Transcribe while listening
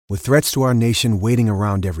With threats to our nation waiting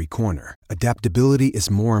around every corner, adaptability is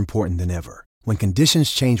more important than ever. When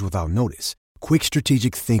conditions change without notice, quick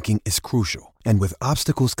strategic thinking is crucial. And with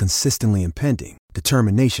obstacles consistently impending,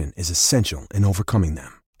 determination is essential in overcoming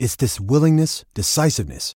them. It's this willingness,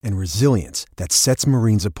 decisiveness, and resilience that sets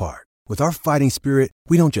Marines apart. With our fighting spirit,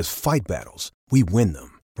 we don't just fight battles, we win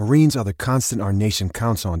them. Marines are the constant our nation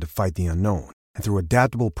counts on to fight the unknown. And through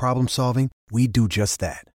adaptable problem solving, we do just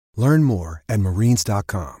that. Learn more at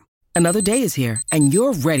marines.com. Another day is here, and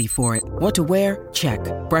you're ready for it. What to wear? Check.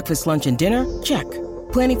 Breakfast, lunch, and dinner? Check.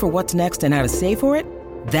 Planning for what's next and how to save for it?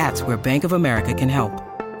 That's where Bank of America can help.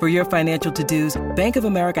 For your financial to-dos, Bank of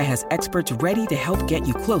America has experts ready to help get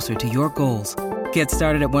you closer to your goals. Get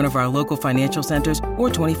started at one of our local financial centers or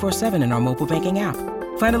 24/7 in our mobile banking app.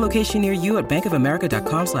 Find a location near you at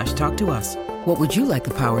bankofamerica.com/talktous. What would you like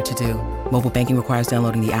the power to do? Mobile banking requires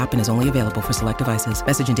downloading the app and is only available for select devices.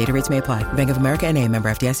 Message and data rates may apply. Bank of America N.A., member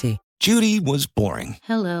FDIC. Judy was boring.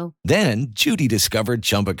 Hello. Then Judy discovered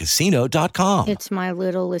ChumbaCasino.com. It's my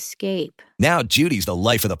little escape. Now Judy's the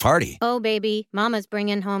life of the party. Oh, baby, mama's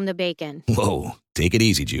bringing home the bacon. Whoa, take it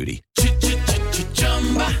easy, Judy.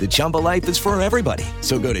 The Chumba life is for everybody.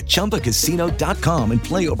 So go to ChumbaCasino.com and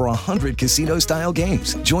play over 100 casino-style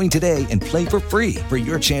games. Join today and play for free for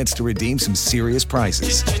your chance to redeem some serious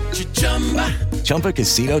prizes.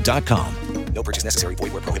 ChumbaCasino.com. No purchase necessary.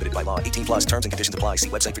 Void where prohibited by law. 18 plus terms and conditions apply. See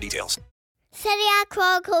website for details. Serie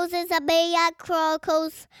Chronicles is a Media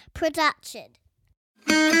Chronicles production.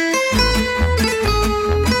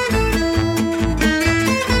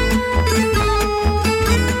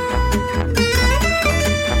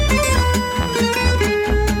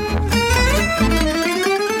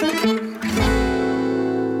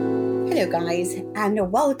 Hello guys,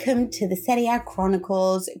 and welcome to the Serie A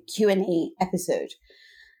Chronicles Q&A episode.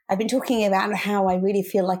 I've been talking about how I really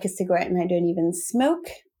feel like a cigarette and I don't even smoke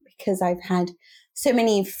because I've had so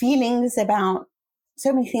many feelings about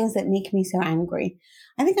so many things that make me so angry.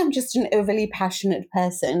 I think I'm just an overly passionate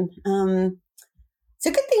person. It's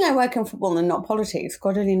a good thing I work in football and not politics.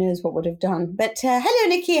 God only knows what would have done. But hello,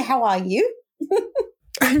 Nikki, how are you?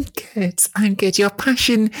 I'm good. Your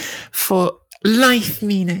passion for life,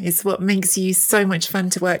 Mina, is what makes you so much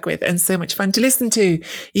fun to work with and so much fun to listen to,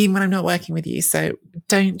 even when I'm not working with you. So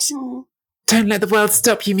don't let the world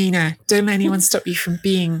stop you, Mina. Don't let anyone stop you from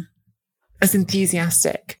being as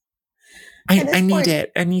enthusiastic. I need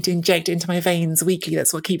it. I need to inject it into my veins weekly.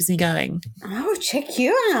 That's what keeps me going. Oh, check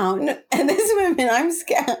you out. And this woman, I'm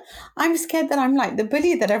scared. I'm scared that I'm like the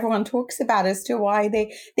bully that everyone talks about as to why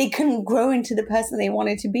they couldn't grow into the person they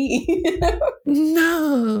wanted to be.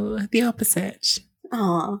 No, the opposite.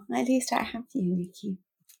 Oh, at least I have you, Nikki.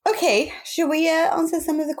 Okay, should we answer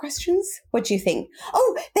some of the questions? What do you think?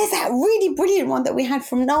 Oh, there's that really brilliant one that we had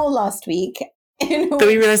from Noel last week. But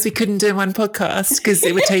we realised we couldn't do one podcast because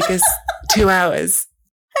it would take us 2 hours.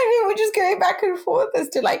 I mean, we're just going back and forth as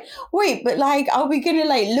to like, wait, but like, are we going to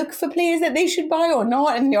like look for players that they should buy or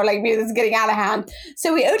not? And you're like, this is getting out of hand.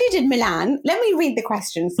 So we only did Milan. Let me read the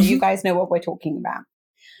questions so you guys know what we're talking about.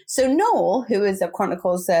 So Noel, who is a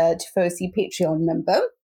Chronicles Tifosi Patreon member,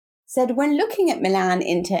 said, when looking at Milan,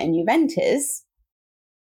 Inter and Juventus,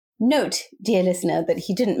 note, dear listener, that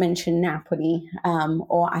he didn't mention Napoli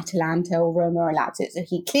or Atalanta or Roma or Lazio. So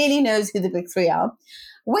he clearly knows who the big three are.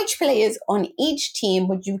 Which players on each team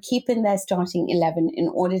would you keep in their starting 11 in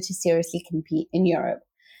order to seriously compete in Europe?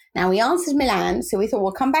 Now, we answered Milan, so we thought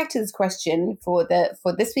we'll come back to this question for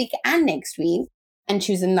this week and next week and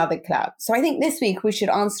choose another club. So I think this week we should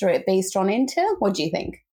answer it based on Inter. What do you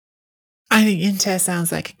think? I think Inter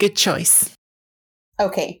sounds like a good choice.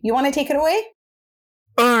 Okay, you want to take it away?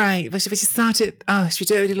 All right, but should we start it? Oh, should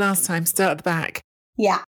we do it last time? Start at the back.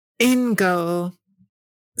 Yeah. In goal,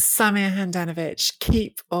 Samir Handanovic,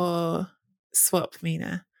 keep or swap,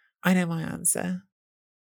 Mina? I know my answer.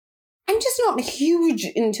 I'm just not huge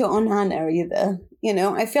into Onana either. You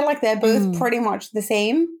know, I feel like they're both pretty much the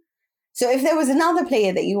same. So if there was another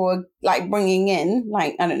player that you were like bringing in,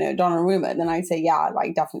 like, I don't know, Donnarumma, then I'd say, yeah,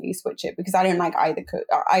 like definitely switch it because I don't like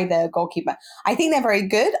either goalkeeper. I think they're very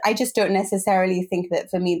good. I just don't necessarily think that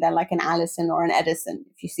for me, they're like an Alisson or an Edison,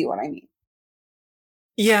 if you see what I mean.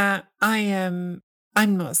 Yeah, I'm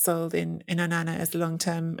not sold in Onana as a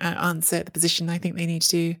long-term answer at the position. I think they need to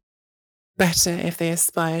do better if they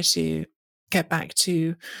aspire to get back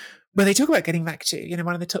to where they talk about getting back to, you know,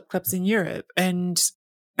 one of the top clubs in Europe.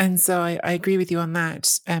 And so I agree with you on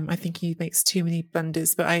that. I think he makes too many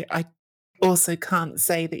blunders, but I also can't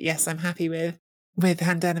say that, yes, I'm happy with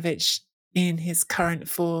Handanovic in his current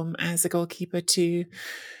form as a goalkeeper too.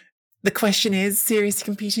 The question is, seriously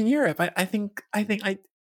compete in Europe? I think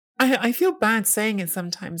I feel bad saying it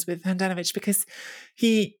sometimes with Handanovic because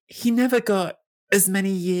he never got as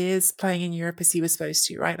many years playing in Europe as he was supposed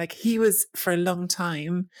to, right? Like he was for a long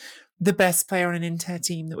time the best player on an Inter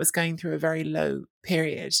team that was going through a very low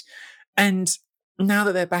period. And now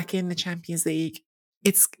that they're back in the Champions League,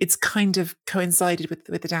 it's kind of coincided with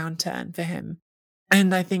the downturn for him.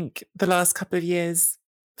 And I think the last couple of years,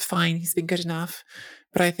 fine, he's been good enough.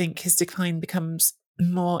 But I think his decline becomes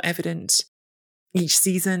more evident each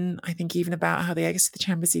season. I think even about how they exited the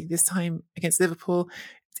Champions League this time against Liverpool.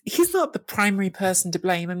 He's not the primary person to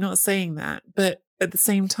blame. I'm not saying that. But at the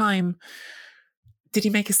same time, did he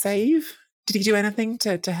make a save? Did he do anything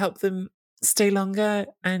to help them stay longer?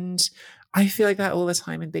 And I feel like that all the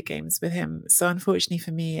time in big games with him. So unfortunately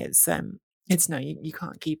for me, it's no, you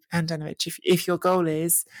can't keep Handanovic. If your goal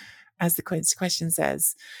is, as the question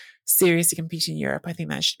says, seriously compete in Europe, I think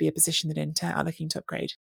that should be a position that Inter are looking to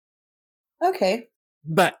upgrade. Okay.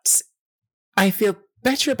 But I feel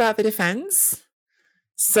better about the defence.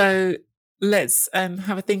 So let's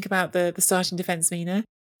have a think about the starting defence, Mina.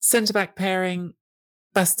 Centre-back pairing,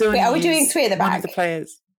 Bastoni. Wait, are we doing three at the back? One of the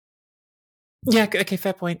players. Yeah, okay,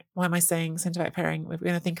 fair point. Why am I saying centre-back pairing? We're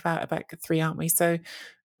going to think about a back three, aren't we? So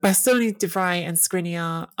Bastoni, De Vrij and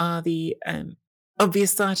Skriniar are the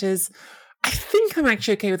obvious starters. I think I'm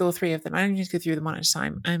actually okay with all three of them. I don't need to go through them one at a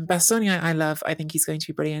time. Bastoni, I love. I think he's going to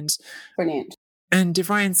be brilliant. Brilliant. And De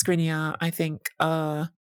Vrij and Skriniar, I think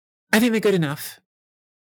they're good enough.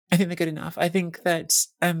 I think that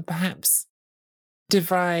perhaps De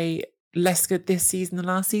Vrij less good this season than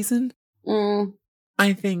last season.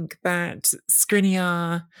 I think that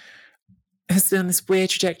Skriniar has been on this weird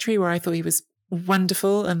trajectory where I thought he was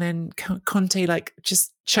wonderful, and then Conte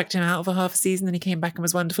just chucked him out for half a season, and he came back and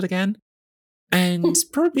was wonderful again. And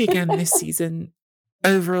probably again this season.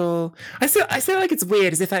 Overall, I feel like it's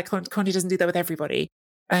weird, as if that Conte doesn't do that with everybody,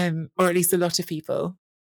 or at least a lot of people.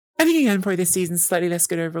 I think again, probably this season's slightly less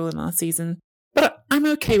good overall than last season, but I'm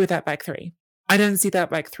okay with that back three. I don't see that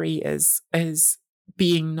back three as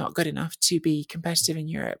being not good enough to be competitive in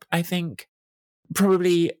Europe. I think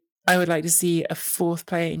probably I would like to see a fourth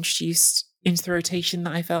player introduced into the rotation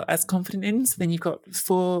that I felt as confident in. So then you've got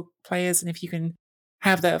four players, and if you can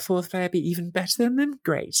have that fourth player be even better than them,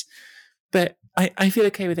 great. But I feel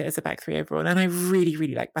okay with it as a back three overall. And I really,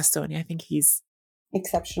 really like Bastoni. I think he's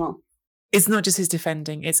exceptional. It's not just his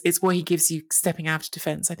defending, it's what he gives you stepping out of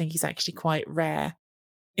defence. I think he's actually quite rare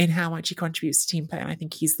in how much he contributes to team play. And I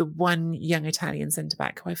think he's the one young Italian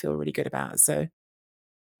centre-back who I feel really good about. So,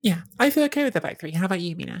 yeah, I feel okay with the back three. How about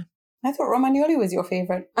you, Mina? I thought Romagnoli was your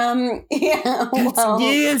favourite. Yeah, It's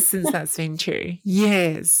years since that's been true.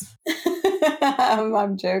 Years.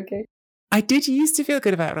 I'm joking. I did used to feel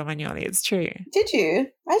good about Romagnoli, it's true. Did you?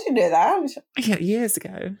 I didn't know that. Yeah, years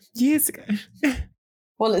ago.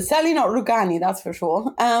 Well, it's certainly not Rugani, that's for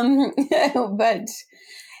sure. But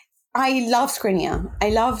I love Skriniar. I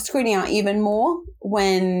love Skriniar even more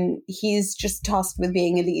when he's just tasked with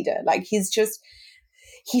being a leader. Like he's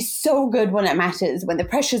so good when it matters, when the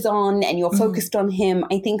pressure's on and you're focused on him.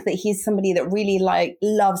 I think that he's somebody that really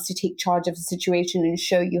loves to take charge of the situation and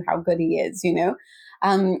show you how good he is, you know?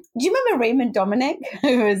 Do you remember Raymond Dominic,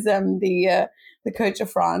 who was the coach of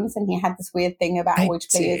France, and he had this weird thing about which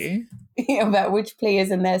players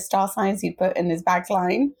in their star signs he'd put in his back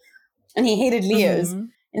line, and he hated Leos.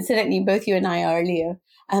 Incidentally, both you and I are Leo,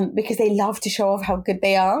 because they love to show off how good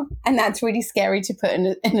they are, and that's really scary to put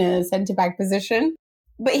in a centre back position.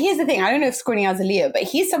 But here's the thing: I don't know if Skriniar's a Leo, but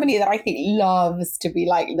he's somebody that I think loves to be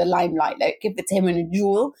like the limelight. Like if it's him in a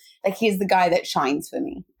duel, like he's the guy that shines for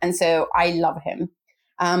me, and so I love him.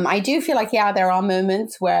 I do feel like, there are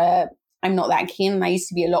moments where I'm not that keen, and I used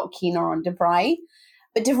to be a lot keener on De Vrij.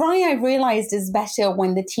 But De Vrij, I realized, is better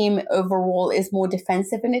when the team overall is more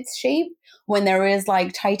defensive in its shape. When there is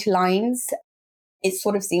tighter lines, it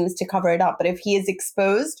sort of seems to cover it up. But if he is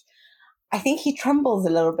exposed, I think he trembles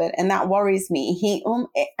a little bit, and that worries me.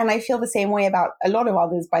 And I feel the same way about a lot of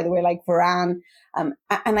others, by the way, like Varane. And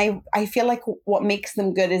I feel like what makes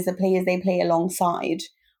them good is the players they play alongside,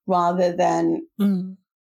 rather than...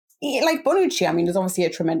 Like Bonucci, I mean, is obviously a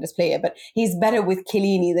tremendous player, but he's better with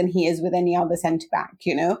Chiellini than he is with any other centre-back,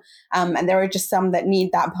 you know? And there are just some that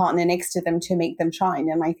need that partner next to them to make them shine.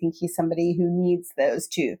 And I think he's somebody who needs those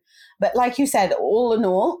too. But like you said, all in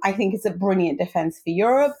all, I think it's a brilliant defence for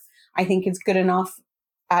Europe. I think it's good enough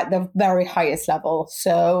at the very highest level.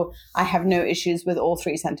 So I have no issues with all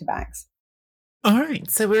three centre-backs. All right,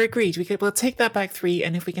 so we're agreed. We'll take that back three,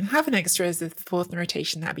 and if we can have an extra as the fourth in the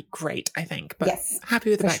rotation, that'd be great, I think. But yes, happy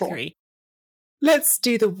with the back three. Let's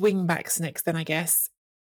do the wing backs next then, I guess.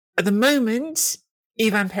 At the moment,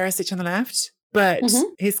 Ivan Perisic on the left, but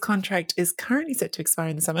his contract is currently set to expire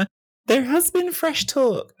in the summer. There has been fresh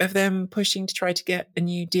talk of them pushing to try to get a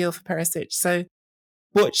new deal for Perisic. So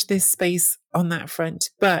watch this space on that front.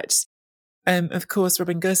 But of course,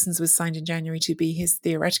 Robin Gosens was signed in January to be his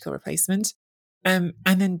theoretical replacement. And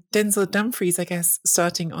then Denzel Dumfries, I guess,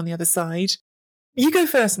 starting on the other side. You go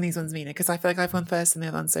first on these ones, Mina, because I feel like I've gone first on the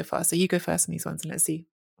other ones so far. So you go first on these ones and let's see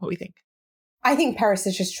what we think. I think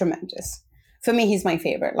Perisic is tremendous. For me, he's my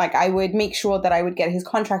favorite. Like, I would make sure that I would get his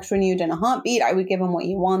contract renewed in a heartbeat. I would give him what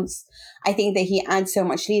he wants. I think that he adds so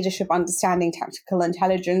much leadership, understanding, tactical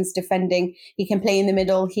intelligence, defending. He can play in the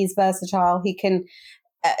middle. He's versatile. He can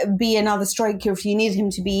be another striker if you need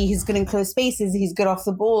him to be. He's good in close spaces. He's good off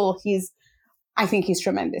the ball. I think he's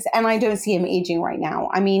tremendous. And I don't see him aging right now.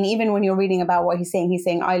 I mean, even when you're reading about what he's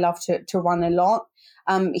saying, I love to run a lot.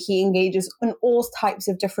 He engages in all types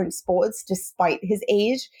of different sports despite his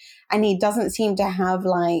age. And he doesn't seem to have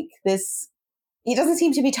he doesn't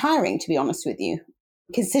seem to be tiring, to be honest with you,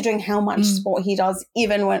 considering how much sport he does,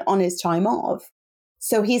 even when on his time off.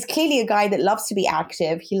 So he's clearly a guy that loves to be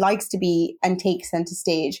active. He likes to be and take center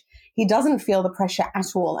stage. He doesn't feel the pressure at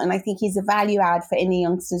all. And I think he's a value add for any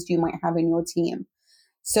youngsters you might have in your team.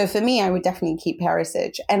 So for me, I would definitely keep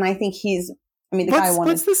Perisic. And I think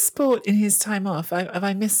what's the sport in his time off? Have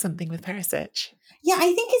I missed something with Perisic? Yeah,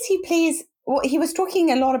 I think as he plays, he was talking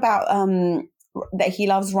a lot about that he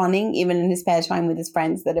loves running, even in his spare time with his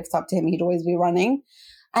friends, that if it's up to him, he'd always be running.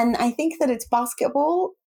 And I think that it's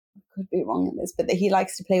basketball. Could be wrong in this, but that he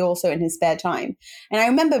likes to play also in his spare time. And I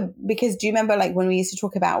remember, because do you remember like when we used to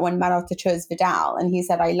talk about when Marotta chose Vidal, and he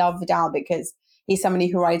said, I love Vidal because he's somebody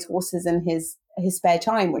who rides horses in his spare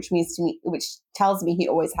time, which tells me he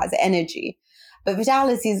always has energy. But Vidal,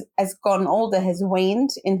 as he's gotten older, has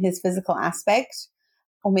waned in his physical aspect,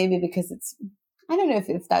 or maybe because I don't know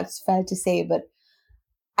if that's fair to say, but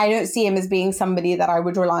I don't see him as being somebody that I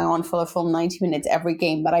would rely on for a full 90 minutes every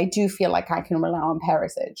game, but I do feel like I can rely on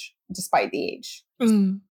Perisic despite the age.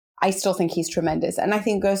 I still think he's tremendous. And I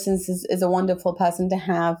think Gosens is a wonderful person to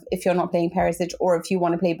have if you're not playing Perisic, or if you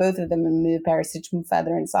want to play both of them and move Perisic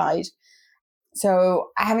further inside.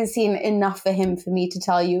 So I haven't seen enough for him for me to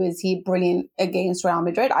tell you, is he brilliant against Real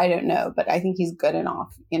Madrid? I don't know, but I think he's good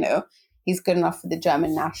enough, He's good enough for the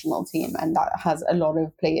German national team, and that has a lot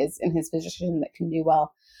of players in his position that can do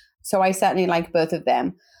well. So I certainly like both of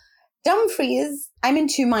them. Dumfries, I'm in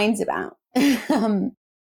two minds about.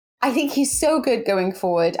 I think he's so good going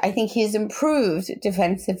forward. I think he's improved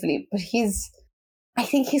defensively, but I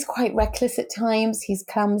think he's quite reckless at times. He's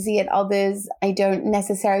clumsy at others. I don't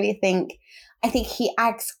necessarily think he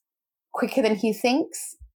acts quicker than he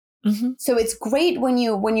thinks. So it's great when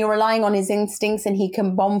you're relying on his instincts and he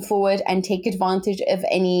can bomb forward and take advantage of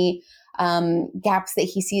any gaps that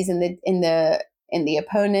he sees in the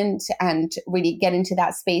opponent and really get into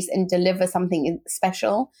that space and deliver something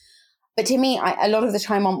special. But to me, a lot of the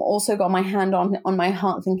time, I'm also got my hand on my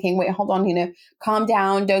heart thinking, wait, hold on, calm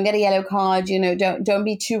down. Don't get a yellow card. Don't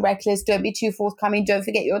be too reckless. Don't be too forthcoming. Don't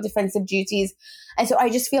forget your defensive duties. And so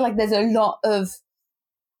I just feel like there's a lot of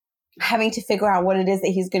having to figure out what it is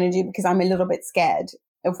that he's going to do, because I'm a little bit scared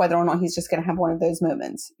of whether or not he's just going to have one of those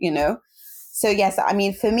moments, So yes, I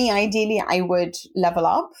mean, for me, ideally, I would level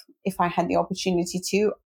up if I had the opportunity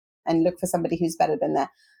to, and look for somebody who's better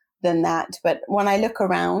than that. But when I look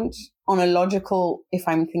around on a logical, if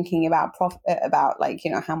I'm thinking about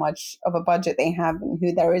how much of a budget they have and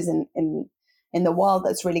who there is in the world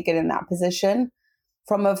that's really good in that position,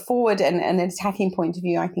 from a forward and an attacking point of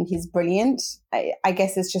view, I think he's brilliant. I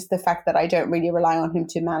guess it's just the fact that I don't really rely on him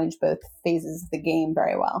to manage both phases of the game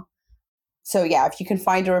very well. So yeah, if you can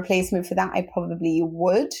find a replacement for that, I probably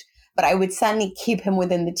would, but I would certainly keep him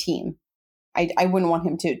within the team. I wouldn't want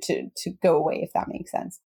him to go away, if that makes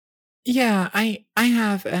sense. Yeah, I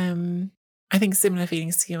have I think similar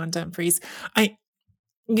feelings to you on Dumfries.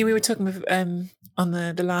 We were talking with, on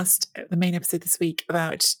the main episode this week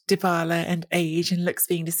about Dybala and age and looks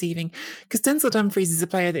being deceiving, because Denzel Dumfries is a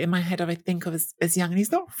player that in my head I think of as young, and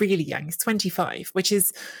he's not really young. He's 25, which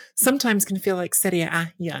is sometimes can feel like Serie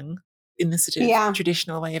A young in the sort of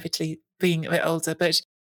traditional way of Italy being a bit older. But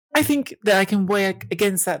I think that I can weigh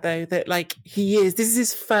against that, though, that this is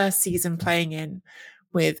his first season playing in,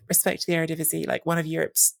 with respect to the Eredivisie, like one of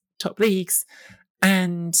Europe's top leagues.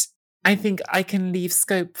 And I think I can leave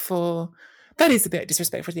scope for, that is a bit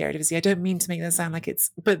disrespectful to the Eredivisie. I don't mean to make that sound like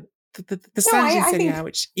it's, but the standard in Serie A,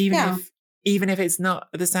 which even if it's not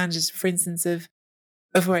the standard, for instance, of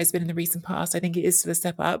where it's been in the recent past, I think it is still a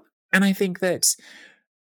step up. And I think that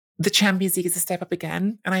the Champions League is a step up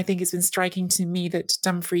again. And I think it's been striking to me that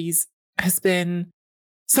Dumfries has been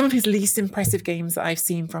some of his least impressive games that I've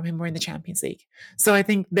seen from him were in the Champions League. So I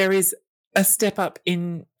think there is a step up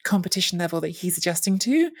in competition level that he's adjusting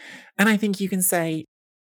to. And I think you can say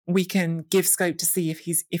we can give scope to see if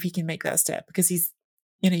he can make that step, because he's,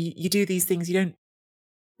 you do these things. You don't,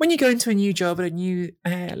 when you go into a new job or a new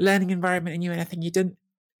learning environment, a new anything,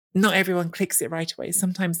 not everyone clicks it right away.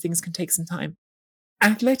 Sometimes things can take some time.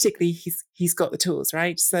 Athletically, he's got the tools,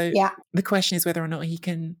 right? So the question is whether or not he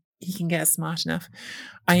can get smart enough.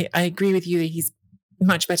 I agree with you that he's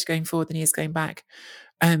much better going forward than he is going back.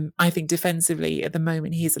 I think defensively at the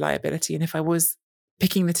moment he's a liability. And if I was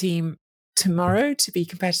picking the team tomorrow to be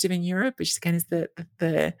competitive in Europe, which again is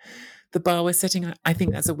the bar we're setting, I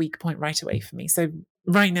think that's a weak point right away for me. So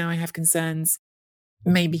right now I have concerns.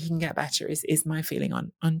 Maybe he can get better is my feeling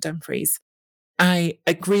on Dumfries. I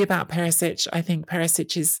agree about Perisic. I think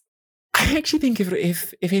Perisic is, I actually think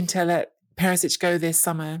if Inter let Perisic go this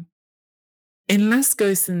summer, unless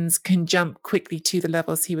Gosens can jump quickly to the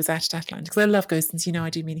levels he was at Atalanta, because I love Gosens, I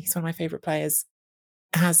do mean he's one of my favourite players,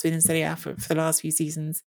 has been in Serie A for the last few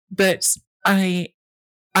seasons. But I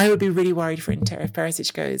would be really worried for Inter if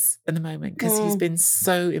Perisic goes at the moment, because he's been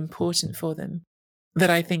so important for them that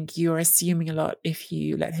I think you're assuming a lot if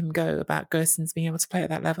you let him go about Gosens being able to play at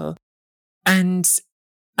that level. And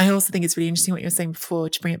I also think it's really interesting what you were saying before,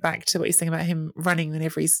 to bring it back to what you're saying about him running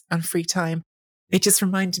whenever he's on free time. It just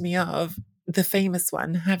reminded me of the famous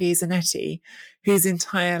one, Javier Zanetti, whose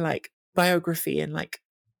entire biography and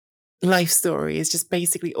life story is just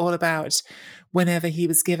basically all about whenever he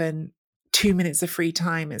was given 2 minutes of free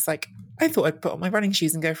time, it's like, I thought I'd put on my running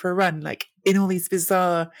shoes and go for a run, in all these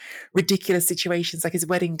bizarre, ridiculous situations, like his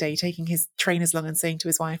wedding day, taking his trainers along and saying to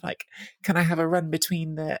his wife, can I have a run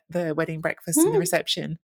between the wedding breakfast and the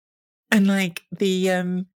reception? And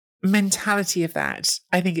the mentality of that,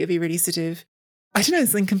 I think it'd be really sort of, I don't know,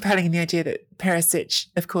 something compelling in the idea that Perisic,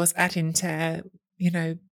 of course, at Inter,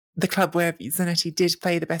 the club where Zanetti did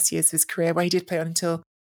play the best years of his career, where he did play on until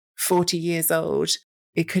 40 years old,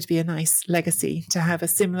 it could be a nice legacy to have a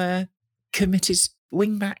similar committed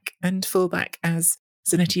wing-back and full-back as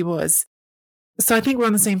Zanetti was. So I think we're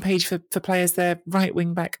on the same page for players there. Right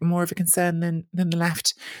wing-back, more of a concern than the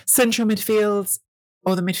left. Central midfield,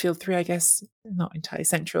 or the midfield three, I guess, not entirely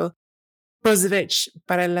central. Brozovic,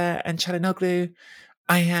 Barella and Çalhanoğlu.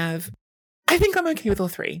 I think I'm okay with all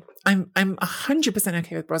three. I'm 100%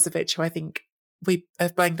 okay with Brozovic, who I think we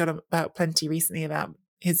have banged on about plenty recently about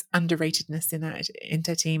his underratedness in that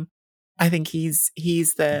Inter team. I think he's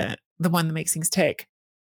the one that makes things tick.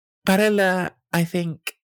 Barella, I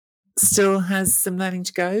think, still has some learning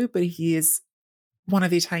to go, but he is one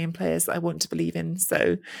of the Italian players that I want to believe in.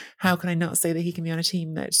 So how can I not say that he can be on a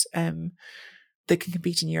team that can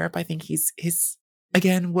compete in Europe? I think his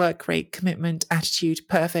again, work rate, commitment, attitude,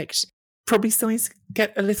 perfect. Probably still needs to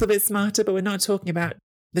get a little bit smarter, but we're not talking about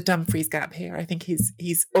the Dumfries gap here. I think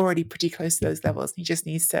he's already pretty close to those levels. He just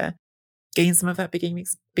needs to gain some of that big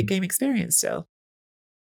game experience still.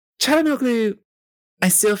 Çalhanoğlu, I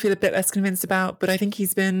still feel a bit less convinced about, but I think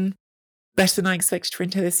he's been better than I expected for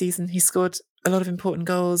Inter this season. He scored a lot of important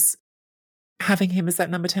goals. Having him as that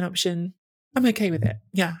number 10 option, I'm okay with it.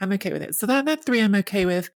 Yeah, I'm okay with it. So that three I'm okay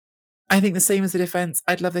with. I think the same as the defence.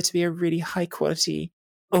 I'd love there to be a really high quality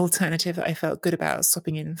alternative that I felt good about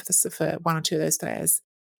swapping in for one or two of those players.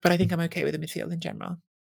 But I think I'm okay with the midfield in general.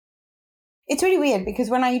 It's really weird because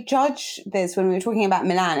when I judge this, when we were talking about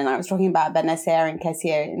Milan and I was talking about Bennacer and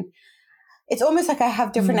Kessié, it's almost like I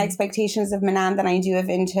have different expectations of Milan than I do of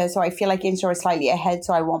Inter. So I feel like Inter is slightly ahead,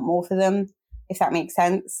 so I want more for them, if that makes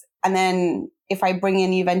sense. And then if I bring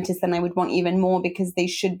in Juventus, then I would want even more because they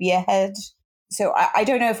should be ahead. So I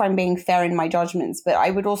don't know if I'm being fair in my judgments, but I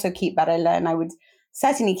would also keep Barella and I would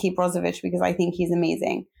certainly keep Brozovic because I think he's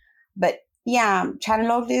amazing. But yeah,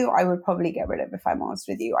 Çalhanoğlu, I would probably get rid of if I'm honest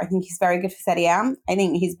with you. I think he's very good for Serie A. I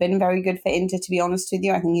think he's been very good for Inter, to be honest with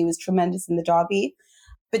you. I think he was tremendous in the derby.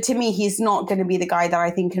 But to me, he's not going to be the guy that I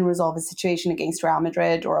think can resolve a situation against Real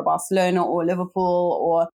Madrid or a Barcelona or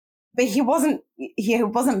Liverpool. But he wasn't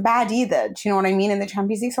bad either. Do you know what I mean? In the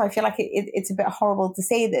Champions League. So I feel like it's a bit horrible to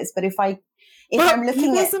say this. But I'm looking he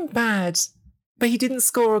wasn't bad. But he didn't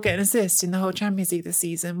score or get an assist in the whole Champions League this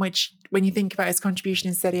season, which, when you think about his contribution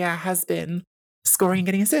in Serie A, has been scoring and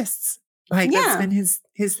getting assists. That's been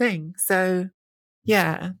his thing. So,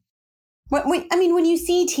 yeah. When you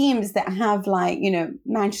see teams that have,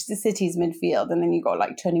 Manchester City's midfield, and then you've got,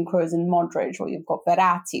 Toni Kroos and Modric, or you've got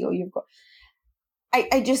Verratti, or you've got...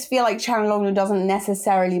 I just feel like Çalhanoğlu doesn't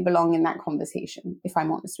necessarily belong in that conversation, if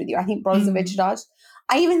I'm honest with you. I think Brozovic does.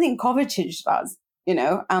 I even think Kovacic does.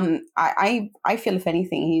 I feel, if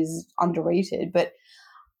anything, he's underrated. But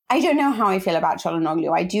I don't know how I feel about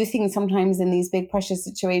Çalhanoğlu. I do think sometimes in these big pressure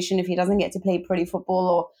situations, if he doesn't get to play pretty football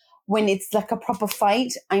or when it's like a proper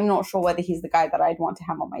fight, I'm not sure whether he's the guy that I'd want to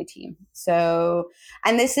have on my team. So,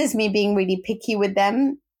 and this is me being really picky with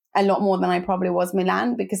them a lot more than I probably was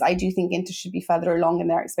Milan, because I do think Inter should be further along and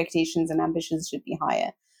their expectations and ambitions should be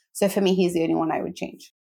higher. So for me, he's the only one I would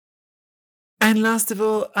change. And last of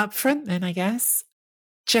all, up front then, I guess,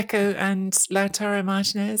 Dzeko and Lautaro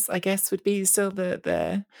Martinez, I guess, would be still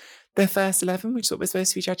the first 11, which is what we're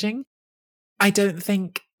supposed to be judging. I don't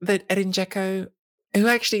think that Edin Dzeko, who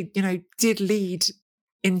actually, did lead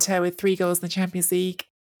Inter with 3 goals in the Champions League,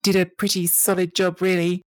 did a pretty solid job,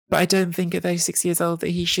 really. But I don't think at those 6 years old that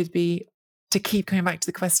he should be, to keep coming back to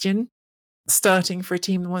the question, starting for a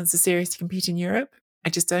team that wants to seriously compete in Europe. I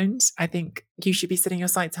just don't. I think you should be setting your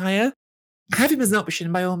sights higher. Have him as an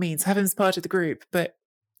option, by all means. Have him as part of the group. But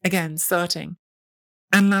again, starting.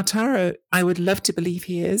 And Lautaro, I would love to believe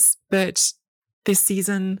he is. But this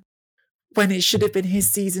season, when it should have been his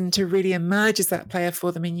season to really emerge as that player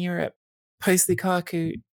for them in Europe, post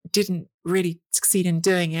Lukaku, didn't really succeed in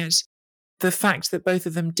doing it. The fact that both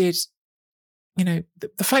of them did, the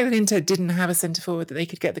fact that Inter didn't have a centre forward that they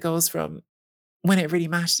could get the goals from when it really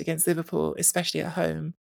mattered against Liverpool, especially at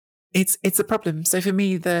home, it's a problem. So for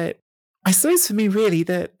me, the sort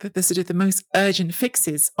of the most urgent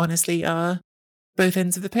fixes, honestly, are both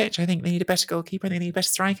ends of the pitch. I think they need a better goalkeeper and they need better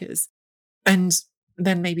strikers. And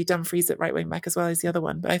then maybe Dumfries at right wing back as well is the other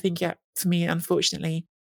one. But I think, for me, unfortunately,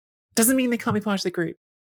 doesn't mean they can't be part of the group.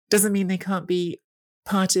 Doesn't mean they can't be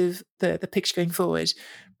part of the picture going forward.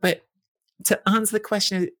 But to answer the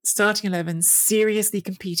question of starting 11, seriously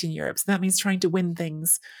compete in Europe. So that means trying to win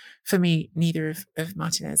things. For me, neither of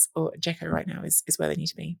Martinez or Dzeko right now is where they need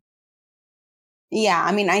to be. Yeah,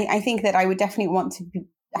 I mean, I think that I would definitely want to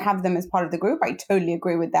have them as part of the group. I totally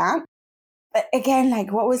agree with that. But again,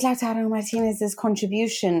 what was Lautaro Martinez's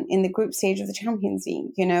contribution in the group stage of the Champions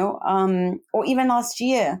League, or even last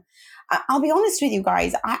year? I'll be honest with you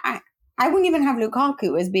guys. I wouldn't even have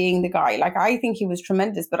Lukaku as being the guy. I think he was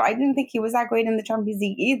tremendous, but I didn't think he was that great in the Champions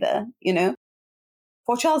League either,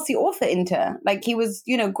 for Chelsea or for Inter. He was,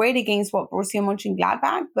 great against Borussia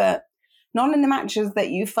Mönchengladbach, but not in the matches that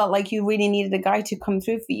you felt like you really needed a guy to come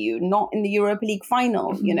through for you, not in the Europa League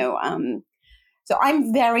final, So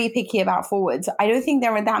I'm very picky about forwards. I don't think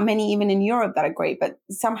there are that many even in Europe that are great, but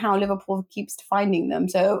somehow Liverpool keeps finding them.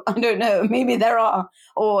 So I don't know, maybe there are,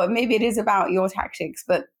 or maybe it is about your tactics,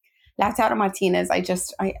 but Lautaro Martinez, I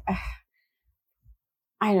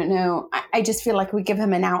don't know. I just feel like we give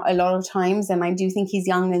him an out a lot of times, and I do think he's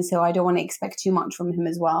young, and so I don't want to expect too much from him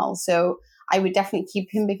as well. So I would definitely keep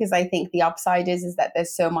him because I think the upside is that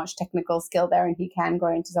there's so much technical skill there and he can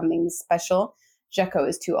grow into something special. Dzeko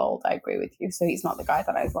is too old, I agree with you. So he's not the guy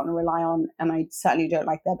that I'd want to rely on, and I certainly don't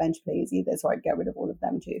like their bench players either, so I'd get rid of all of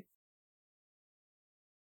them too.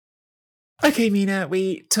 Okay, Mina,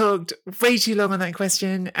 we talked way too long on that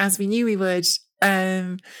question, as we knew we would.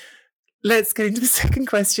 Let's get into the second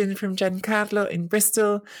question from Giancarlo in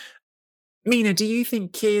Bristol. Mina, do you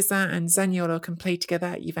think Chiesa and Zaniolo can play together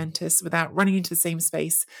at Juventus without running into the same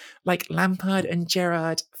space like Lampard and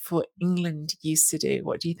Gerrard for England used to do?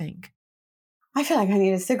 What do you think? I feel like I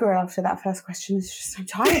need a cigarette after that first question. It's just, I'm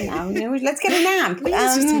tired now. Let's get a nap. Well,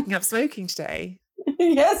 you're just taking up smoking today.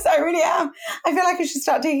 Yes, I really am. I feel like I should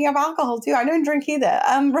start taking up alcohol too. I don't drink either.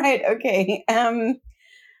 Right, okay.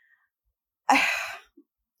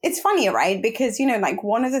 It's funny, right? Because,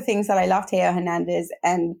 one of the things that I love Theo Hernandez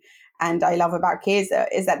and I love about Chiesa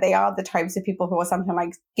is that they are the types of people who are something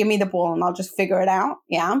like, give me the ball and I'll just figure it out.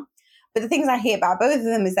 Yeah. But the things I hate about both of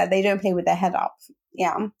them is that they don't play with their head up.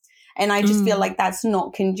 Yeah. And I just feel like that's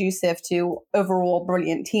not conducive to overall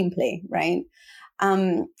brilliant team play, right?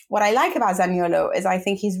 What I like about Zaniolo is I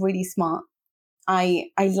think he's really smart. I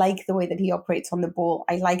like the way that he operates on the ball.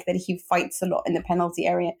 I like that he fights a lot in the penalty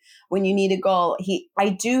area. When you need a goal, I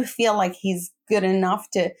do feel like he's good enough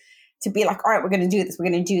to be like, all right, we're going to do this. We're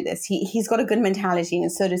going to do this. He's got a good mentality,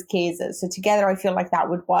 and so does Chiesa. So together, I feel like that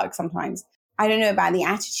would work sometimes. I don't know about the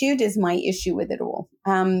attitude is my issue with it all.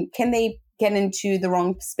 Can they get into the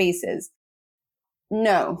wrong spaces?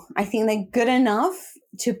 No, I think they're good enough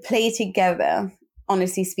to play together.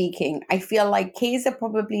 Honestly speaking, I feel like Chiesa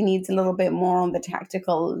probably needs a little bit more on the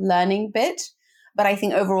tactical learning bit, but I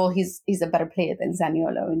think overall he's a better player than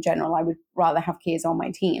Zaniolo in general. I would rather have Chiesa on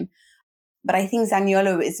my team. But I think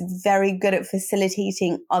Zaniolo is very good at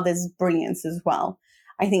facilitating others' brilliance as well.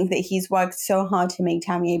 I think that he's worked so hard to make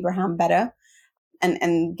Tammy Abraham better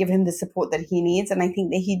and give him the support that he needs. And I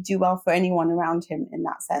think that he'd do well for anyone around him in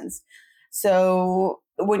that sense. So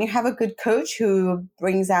when you have a good coach who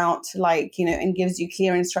brings out and gives you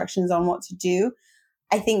clear instructions on what to do,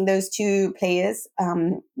 I think those two players,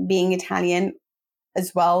 being Italian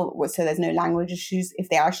as well, so there's no language issues, if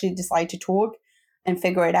they actually decide to talk and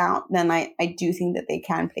figure it out, then I do think that they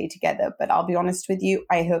can play together. But I'll be honest with you,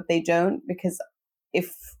 I hope they don't, because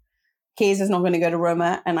if Chiesa is not going to go to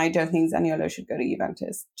Roma, and I don't think Zaniolo should go to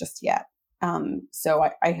Juventus just yet. So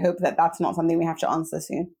I hope that that's not something we have to answer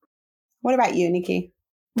soon. What about you, Nikki?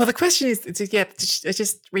 Well, the question is,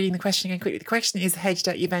 just reading the question again quickly, the question is hedged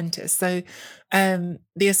at Juventus. So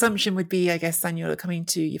the assumption would be, I guess, Zaniolo coming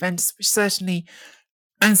to Juventus, which certainly,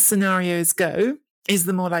 as scenarios go, is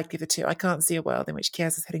the more likely of the two. I can't see a world in which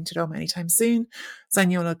Chiesa is heading to Roma anytime soon.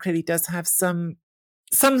 Zaniolo clearly does have some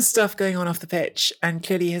stuff going on off the pitch, and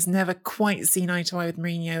clearly has never quite seen eye to eye with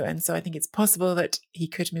Mourinho. And so I think it's possible that he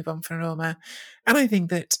could move on from Roma. And I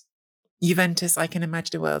think that Juventus, I can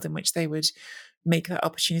imagine a world in which they would make that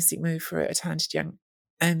opportunistic move for a talented young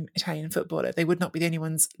Italian footballer. They would not be the only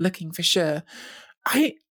ones looking, for sure.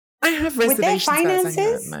 I have reservations about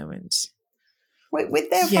Zaniolo at the moment. With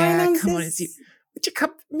their finances?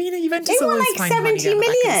 Come on, Juventus they want like 70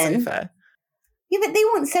 million. Yeah, but they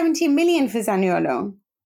want 70 million for Zaniolo.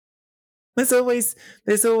 There's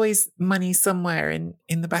always money somewhere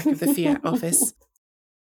in the back of the Fiat office.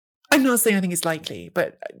 I'm not saying I think it's likely,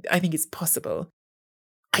 but I think it's possible.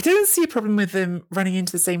 I don't see a problem with them running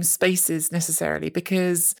into the same spaces necessarily,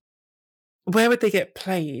 because where would they get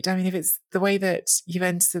played? I mean, if it's the way that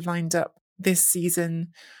Juventus have lined up this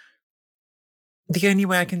season, the only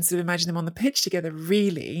way I can sort of imagine them on the pitch together,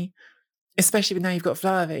 really, especially now you've got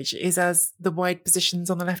Vlahovic, is as the wide positions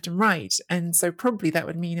on the left and right. And so probably that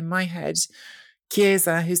would mean, in my head,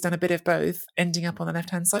 Chiesa, who's done a bit of both, ending up on the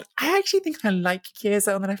left-hand side. I actually think I like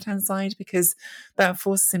Chiesa on the left-hand side, because that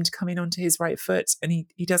forces him to come in onto his right foot, and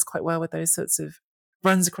he does quite well with those sorts of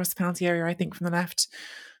runs across the penalty area, I think, from the left.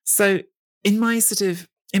 So in my sort of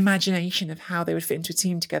imagination of how they would fit into a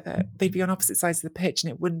team together, they'd be on opposite sides of the pitch,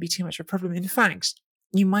 and it wouldn't be too much of a problem. In fact,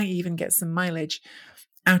 you might even get some mileage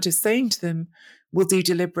out of saying to them, we'll do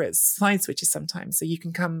deliberate side switches sometimes, so you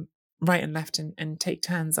can come right and left and take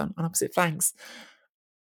turns on opposite flanks.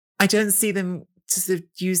 I don't see them to sort of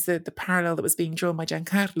use the parallel that was being drawn by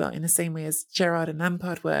Giancarlo in the same way as Gerrard and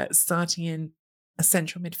Lampard were, starting in a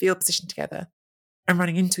central midfield position together and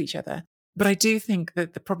running into each other. But I do think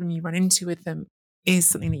that the problem you run into with them is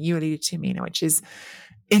something that you alluded to, Mina, which is,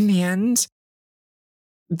 in the end,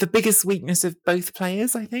 the biggest weakness of both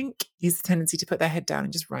players, I think, is the tendency to put their head down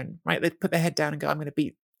and just run, right? They put their head down and go, I'm going to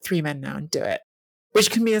beat 3 men now and do it,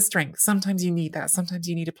 which can be a strength. Sometimes you need that. Sometimes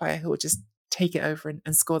you need a player who will just take it over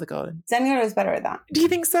and score the goal. Zaniolo is better at that. Do you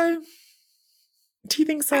think so?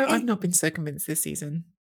 I've not been so convinced this season.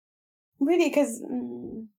 Really? Because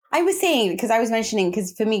I was saying, because I was mentioning,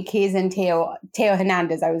 because for me, Chiesa and Theo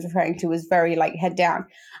Hernandez, I was referring to, was very like head down.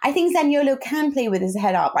 I think Zaniolo can play with his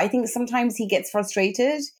head up. I think sometimes he gets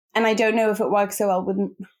frustrated, and I don't know if it works so well with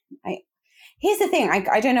Here's the thing,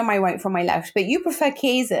 I don't know my right from my left, but you prefer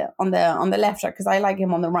Chiesa on the left, because I like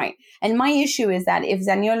him on the right. And my issue is that if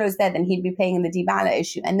Zaniolo's there, then he'd be playing in the Dybala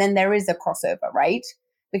issue. And then there is a crossover, right?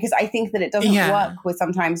 Because I think that it doesn't work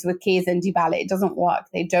sometimes with Chiesa and Dybala. It doesn't work.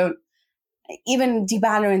 They don't. Even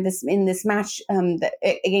Dybala in this match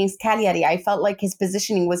against Cagliari, I felt like his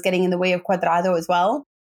positioning was getting in the way of Cuadrado as well.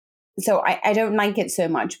 So I don't like it so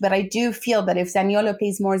much. But I do feel that if Zaniolo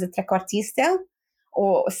plays more as a trequartista,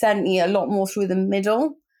 or certainly a lot more through the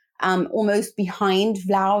middle, almost behind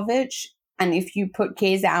Vlahovic, and if you put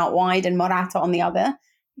Chiesa out wide and Morata on the other,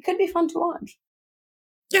 it could be fun to watch.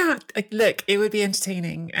 Yeah, look, it would be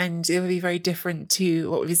entertaining, and it would be very different to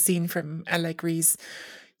what we've seen from Allegri's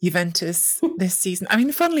Juventus this season. I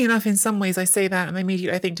mean, funnily enough, in some ways I say that and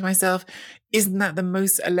immediately I think to myself, isn't that the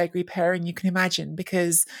most Allegri pairing you can imagine?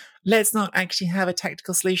 Because let's not actually have a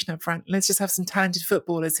tactical solution up front. Let's just have some talented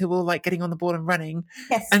footballers who all like getting on the ball and running,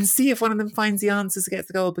 and see if one of them finds the answers to get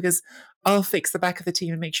the goal, because I'll fix the back of the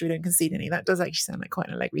team and make sure we don't concede any. That does actually sound like quite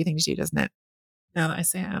an Allegri thing to do, doesn't it? Now that I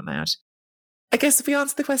say it out loud. I guess if we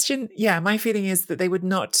answer the question, yeah, my feeling is that they would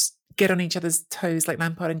not get on each other's toes like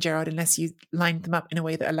Lampard and Gerrard unless you lined them up in a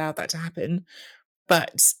way that allowed that to happen.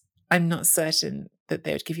 But I'm not certain that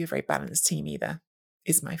they would give you a very balanced team either,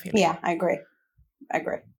 is my feeling. Yeah, I agree.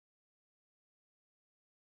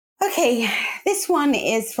 Okay, this one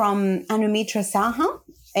is from Anumitra Saha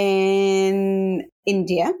in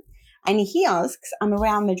India. And he asks, I'm a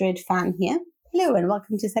Real Madrid fan here. Hello and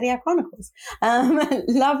welcome to Serie A Chronicles.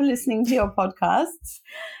 Love listening to your podcasts.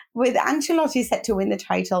 With Ancelotti set to win the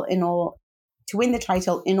title in all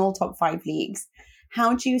top 5 leagues,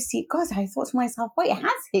 how do you see? God, I thought to myself, wait,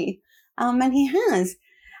 has he? And he has.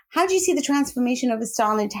 How do you see the transformation of his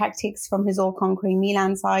style and tactics from his all-conquering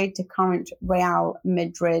Milan side to current Real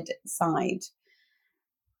Madrid side?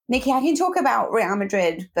 Nikki, I can talk about Real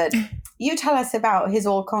Madrid, but you tell us about his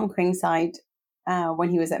all-conquering side when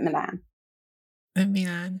he was at Milan. At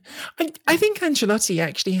Milan. I think Ancelotti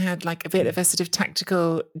actually had like a bit of a sort of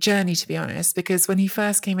tactical journey, to be honest, because when he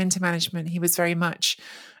first came into management, he was very much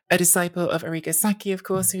a disciple of Arrigo Sacchi, of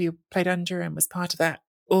course, who he played under and was part of that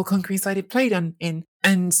all-conquering side he played in.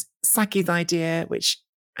 And Sacchi's idea, which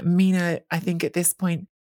Mina, I think at this point,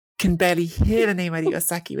 can barely hear the name Arrigo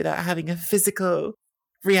Sacchi without having a physical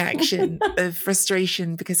reaction of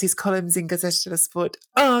frustration, because his columns in Gazzetta dello Sport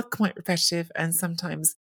are quite repetitive and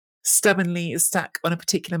sometimes stubbornly stuck on a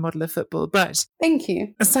particular model of football. But thank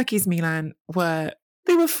you. Sacchi's Milan were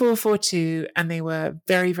 4-4-2, and they were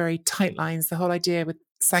very, very tight lines. The whole idea with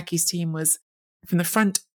Sacchi's team was from the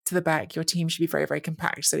front to the back, your team should be very, very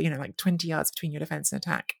compact. So, like 20 yards between your defense and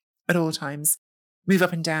attack at all times, move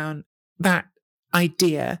up and down. That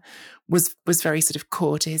idea was very sort of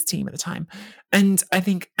core to his team at the time. And I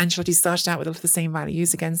think Ancelotti started out with all of the same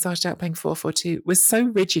values. Again, started out playing 4-4-2, was so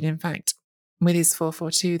rigid, in fact, with his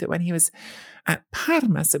 4-4-2 that when he was at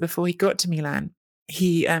Parma, so before he got to Milan,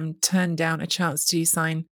 he turned down a chance to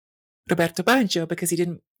sign Roberto Baggio because he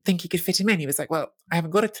didn't think he could fit him in. He was like, well, I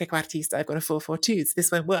haven't got a trequartista, I've got a 4-4-2, so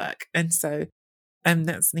this won't work. And so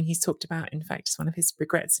that's something he's talked about. In fact, it's one of his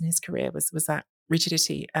regrets in his career was that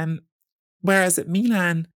rigidity. Whereas at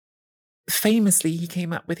Milan, famously, he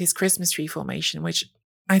came up with his Christmas tree formation, which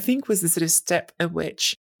I think was the sort of step at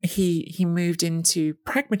which he moved into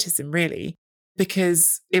pragmatism, really,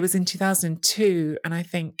 because it was in 2002, and I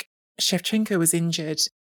think Shevchenko was injured,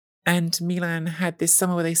 and Milan had this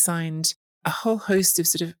summer where they signed a whole host of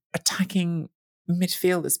sort of attacking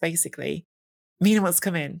midfielders, basically. Mina wants to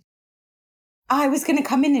come in. I was going to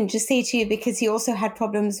come in and just say to you, because he also had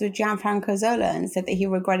problems with Gianfranco Zola and said that he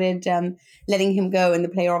regretted letting him go, and the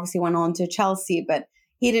player obviously went on to Chelsea, but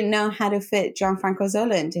he didn't know how to fit Gianfranco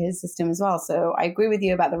Zola into his system as well. So I agree with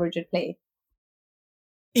you about the rigid play.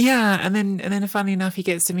 Yeah, and then funnily enough, he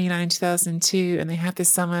gets to Milan in 2002, and they have this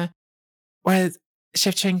summer where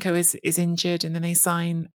Shevchenko is injured, and then they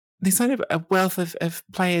sign a wealth of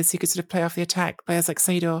players who could sort of play off the attack, players like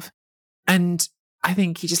Seedorf. And I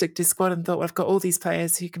think he just looked at his squad and thought, well, I've got all these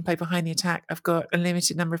players who can play behind the attack. I've got a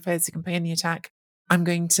limited number of players who can play in the attack. I'm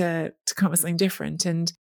going to come up with something different.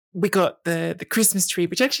 And we got the Christmas tree,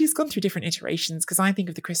 which actually has gone through different iterations, because I think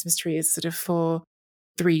of the Christmas tree as sort of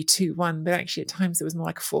 4-3-2-1, but actually at times it was more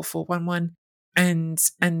like a 4-4-1-1.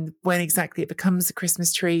 And when exactly it becomes a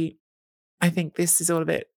Christmas tree, I think this is all a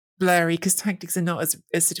bit blurry, because tactics are not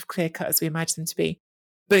as sort of clear cut as we imagine them to be.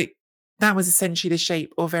 But that was essentially the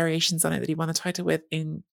shape or variations on it that he won the title with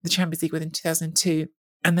in the Champions League with in 2002.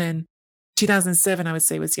 And then 2007, I would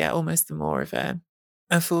say, was, almost the more of a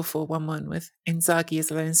 4-4-1-1 with Inzaghi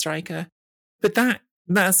as a lone striker. But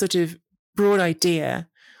that sort of broad idea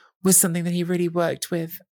was something that he really worked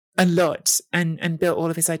with a lot and built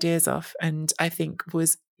all of his ideas off. And I think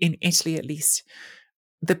was, in Italy at least,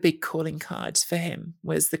 the big calling card for him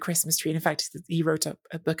was the Christmas tree. And in fact, he wrote up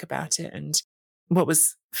a book about it. And what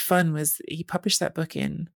was fun was he published that book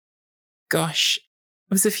it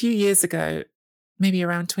was a few years ago, maybe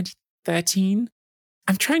around 2013.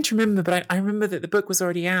 I'm trying to remember, but I remember that the book was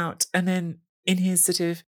already out. And then in his sort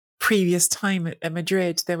of previous time at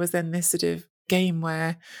Madrid, there was then this sort of game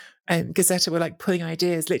where Gazzetta were like pulling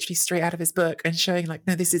ideas literally straight out of his book and showing like,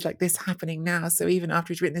 no, this is like this happening now. So even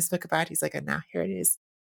after he's written this book about it, he's like, oh, now here it is,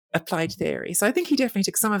 applied theory. So I think he definitely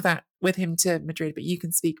took some of that with him to Madrid, but you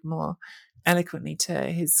can speak more eloquently to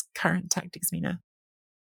his current tactics, Mina.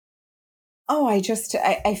 Oh, I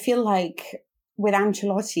feel like with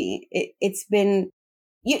Ancelotti, it's been,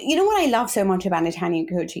 you know what I love so much about Italian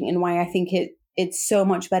coaching and why I think it's so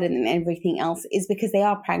much better than everything else is because they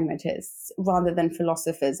are pragmatists rather than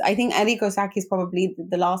philosophers. I think Arrigo Sacchi is probably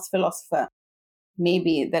the last philosopher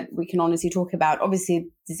maybe that we can honestly talk about. Obviously,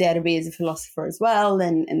 Zerbi is a philosopher as well,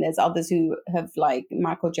 and there's others who have, like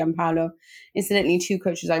Marco Giampaolo. Incidentally, two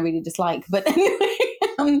coaches I really dislike, but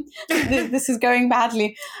anyway, this is going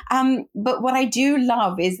badly. But what I do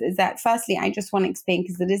love is that, firstly, I just want to explain,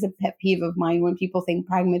 because it is a pet peeve of mine when people think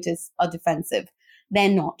pragmatists are defensive. They're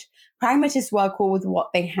not. Pragmatists work all with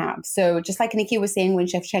what they have. So just like Nikki was saying, when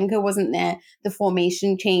Shevchenko wasn't there, the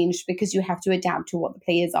formation changed because you have to adapt to what the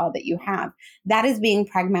players are that you have. That is being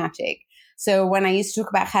pragmatic. So when I used to talk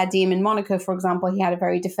about Khadim in Monaco, for example, he had a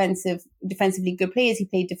very defensively good players. He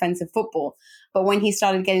played defensive football. But when he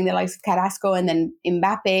started getting the likes of Carrasco and then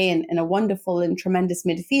Mbappe and a wonderful and tremendous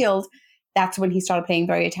midfield, that's when he started playing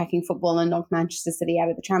very attacking football and knocked Manchester City out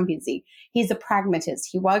of the Champions League. He's a pragmatist.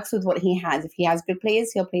 He works with what he has. If he has good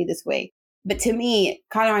players, he'll play this way. But to me,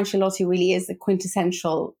 Carlo Ancelotti really is the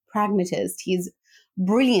quintessential pragmatist. He's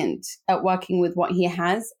brilliant at working with what he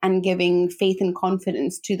has and giving faith and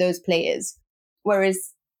confidence to those players.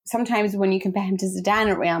 Whereas sometimes when you compare him to Zidane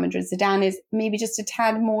at Real Madrid, Zidane is maybe just a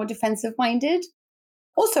tad more defensive-minded.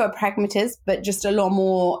 Also a pragmatist, but just a lot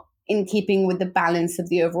more in keeping with the balance of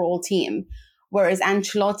the overall team. Whereas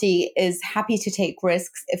Ancelotti is happy to take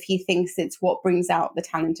risks if he thinks it's what brings out the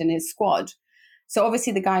talent in his squad. So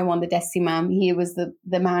obviously the guy won the Decima. He was the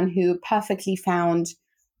man who perfectly found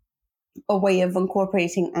a way of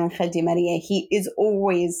incorporating Angel Di Maria. He is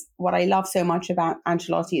always, what I love so much about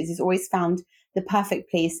Ancelotti is he's always found the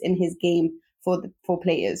perfect place in his game for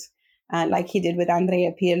players. Like he did with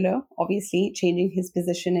Andrea Pirlo, obviously changing his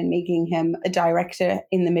position and making him a director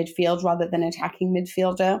in the midfield rather than attacking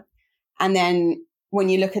midfielder. And then when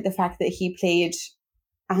you look at the fact that he played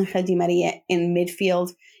Angel Di Maria in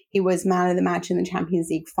midfield, he was man of the match in the Champions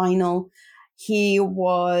League final. He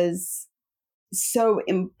was so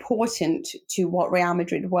important to what Real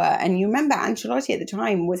Madrid were. And you remember Ancelotti at the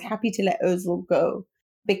time was happy to let Ozil go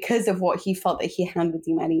because of what he felt that he had with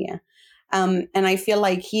Di Maria. And I feel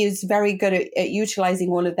like he is very good at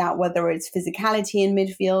utilizing all of that, whether it's physicality in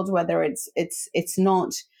midfield, whether it's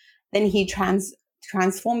not. Then he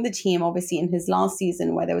transformed the team, obviously, in his last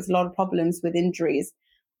season where there was a lot of problems with injuries.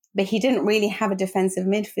 But he didn't really have a defensive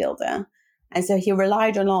midfielder. And so he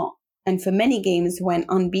relied a lot, and for many games went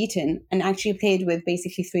unbeaten and actually played with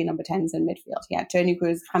basically 3 number 10s in midfield. He had Toni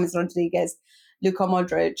Kroos, James Rodriguez, Luka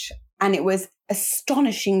Modric. And it was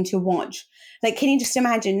astonishing to watch. Like, can you just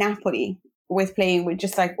imagine Napoli playing with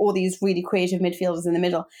just like all these really creative midfielders in the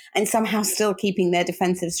middle and somehow still keeping their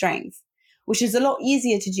defensive strength, which is a lot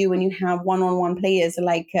easier to do when you have one-on-one players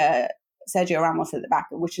like Sergio Ramos at the back,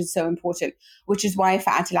 which is so important, which is why for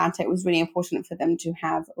Atalanta, it was really important for them to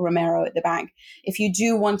have Romero at the back. If you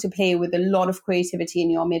do want to play with a lot of creativity in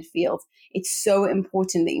your midfield, it's so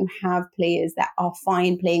important that you have players that are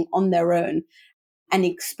fine playing on their own and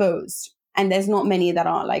exposed. And there's not many that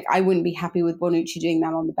are. Like, I wouldn't be happy with Bonucci doing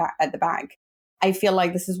that at the back. I feel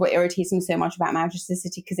like this is what irritates me so much about Manchester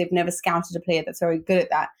City, because they've never scouted a player that's very good at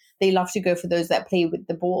that. They love to go for those that play with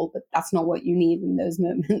the ball, but that's not what you need in those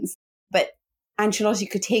moments. But Ancelotti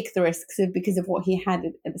could take the risks because of what he had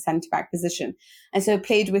at the centre-back position. And so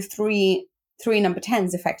played with three number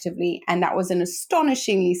 10s effectively. And that was an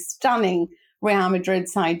astonishingly stunning Real Madrid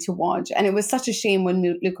side to watch. And it was such a shame when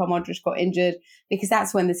Luka Modric got injured, because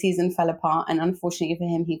that's when the season fell apart. And unfortunately for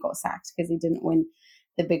him, he got sacked because he didn't win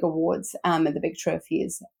the big awards and the big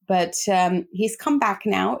trophies. But he's come back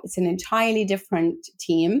now. It's an entirely different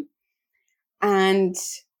team. And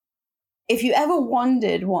if you ever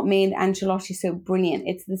wondered what made Ancelotti so brilliant,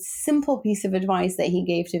 it's the simple piece of advice that he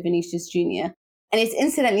gave to Vinicius Jr. And it's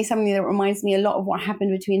incidentally something that reminds me a lot of what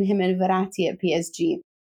happened between him and Verratti at PSG.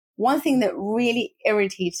 One thing that really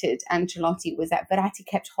irritated Ancelotti was that Verratti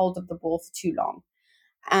kept hold of the ball for too long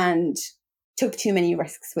and took too many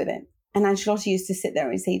risks with it. And Ancelotti used to sit there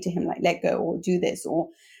and say to him, like, let go, or do this, or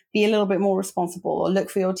be a little bit more responsible, or look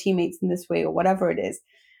for your teammates in this way, or whatever it is.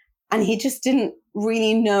 And he just didn't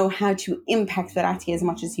really know how to impact Verratti as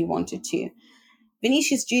much as he wanted to.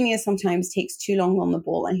 Vinicius Jr. sometimes takes too long on the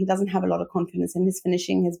ball, and he doesn't have a lot of confidence, and his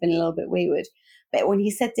finishing has been a little bit wayward. But what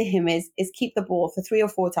he said to him is keep the ball for 3 or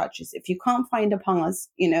 4 touches. If you can't find a pass,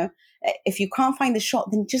 if you can't find the shot,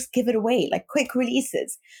 then just give it away, like quick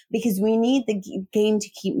releases, because we need the game to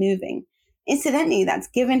keep moving. Incidentally, that's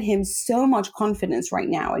given him so much confidence right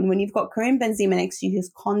now. And when you've got Karim Benzema next to you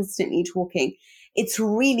who's constantly talking, it's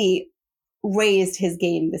really raised his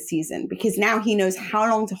game this season, because now he knows how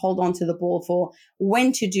long to hold on to the ball for,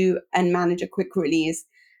 when to do and manage a quick release.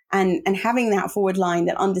 And having that forward line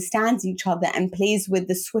that understands each other and plays with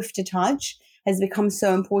the swifter touch has become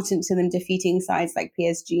so important to them defeating sides like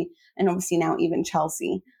PSG and obviously now even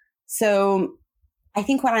Chelsea. So I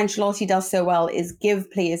think what Ancelotti does so well is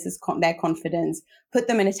give players their confidence, put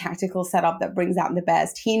them in a tactical setup that brings out the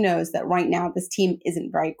best. He knows that right now this team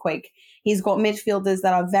isn't very quick. He's got midfielders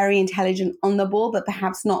that are very intelligent on the ball, but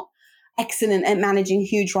perhaps not excellent at managing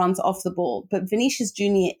huge runs off the ball. But Vinicius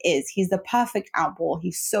Jr. he's the perfect outball.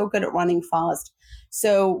 He's so good at running fast.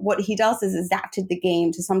 So what he does is adapted the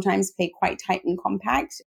game to sometimes play quite tight and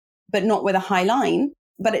compact, but not with a high line.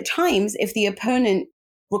 But at times, if the opponent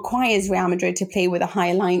requires Real Madrid to play with a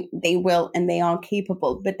high line, they will, and they are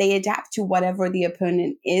capable. But they adapt to whatever the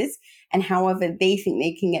opponent is and however they think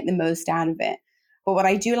they can get the most out of it. But what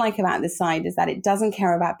I do like about this side is that it doesn't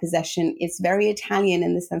care about possession. It's very Italian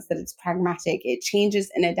in the sense that it's pragmatic. It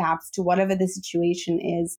changes and adapts to whatever the situation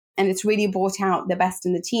is. And it's really brought out the best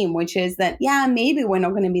in the team, which is that, yeah, maybe we're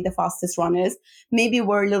not going to be the fastest runners. Maybe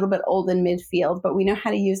we're a little bit old in midfield, but we know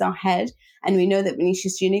how to use our head. And we know that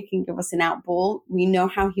Vinicius Jr. can give us an out ball. We know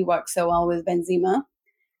how he works so well with Benzema.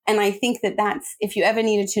 And I think that that's, if you ever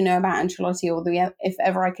needed to know about Ancelotti, or if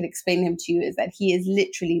ever I could explain him to you, is that he is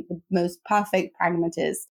literally the most perfect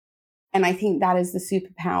pragmatist. And I think that is the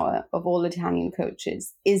superpower of all Italian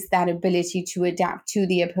coaches, is that ability to adapt to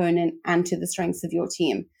the opponent and to the strengths of your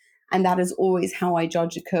team. And that is always how I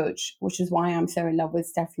judge a coach, which is why I'm so in love with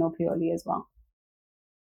Stefano Pioli as well.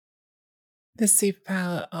 The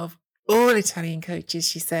superpower of all Italian coaches,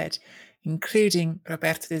 she said, including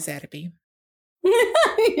Roberto De Zerbi.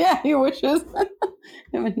 Yeah, he wishes.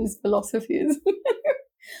 Him and his philosophies.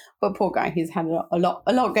 But poor guy, he's had a lot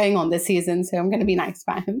going on this season, so I'm going to be nice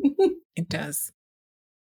about him. It does.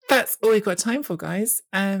 That's all we've got time for, guys.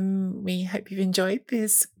 We hope you've enjoyed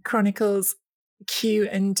this Chronicles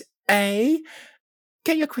Q&A.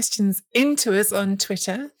 Get your questions into us on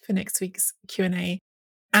Twitter for next week's Q&A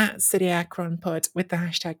at Serie A Chronpod with the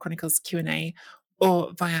hashtag Chronicles Q&A,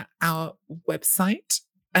 or via our website,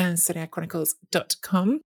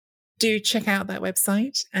 serieachronicles.com. Do check out that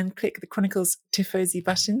website and click the Chronicles Tifosi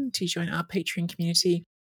button to join our Patreon community,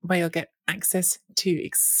 where you'll get access to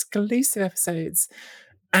exclusive episodes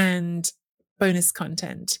and bonus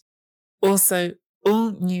content. Also,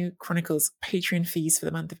 all new Chronicles Patreon fees for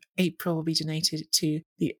the month of April will be donated to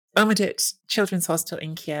the Omedit Children's Hospital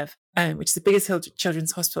in Kiev, which is the biggest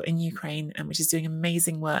children's hospital in Ukraine, and which is doing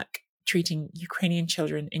amazing work treating Ukrainian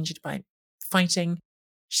children injured by fighting,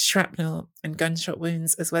 shrapnel and gunshot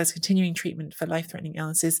wounds, as well as continuing treatment for life-threatening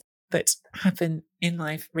illnesses that happen in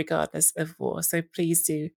life regardless of war. So please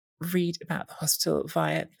do read about the hospital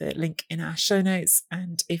via the link in our show notes.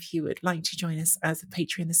 And if you would like to join us as a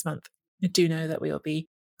Patreon this month, do know that we will be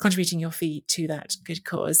contributing your fee to that good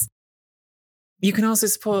cause. You can also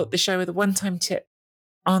support the show with a one-time tip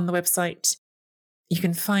on the website. You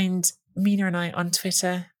can find Mina and I on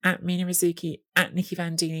Twitter at Mina Rizuki, at Nikki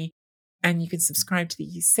Vandini, and you can subscribe to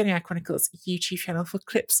the Serie A Chronicles YouTube channel for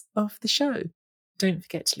clips of the show. Don't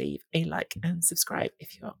forget to leave a like and subscribe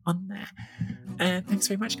if you're on there. Thanks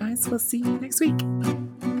very much, guys. We'll see you next week.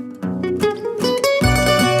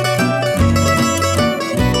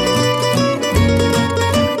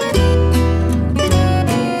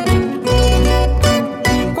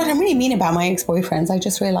 God, I'm really mean about my ex-boyfriends. I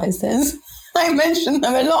just realised this. I mentioned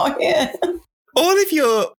them a lot here. All of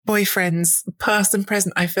your boyfriends, past and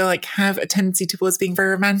present, I feel like have a tendency towards being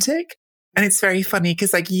very romantic. And it's very funny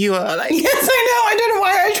because, like, you are like... Yes, I know. I don't know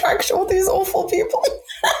why I attract all these awful people.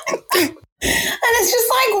 And it's just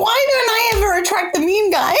like, why don't I ever attract the mean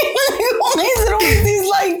guy? Why is it always these,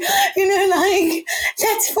 like, you know, like,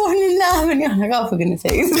 let's fall in love? And you're like, oh, for goodness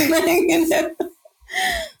sakes. You know?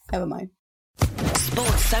 Never mind.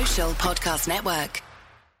 Sports Social Podcast Network.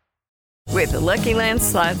 With the Lucky Land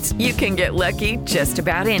Slots, you can get lucky just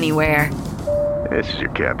about anywhere. This is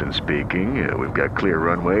your captain speaking. We've got clear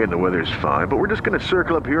runway and the weather's fine, but we're just going to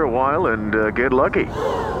circle up here a while and get lucky.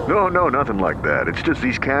 No, nothing like that. It's just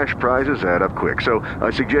these cash prizes add up quick. So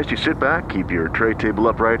I suggest you sit back, keep your tray table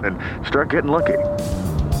upright, and start getting lucky.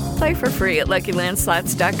 Play for free at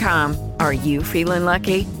LuckyLandSlots.com. Are you feeling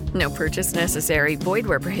lucky? No purchase necessary. Void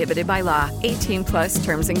where prohibited by law. 18+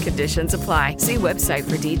 terms and conditions apply. See website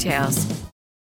for details.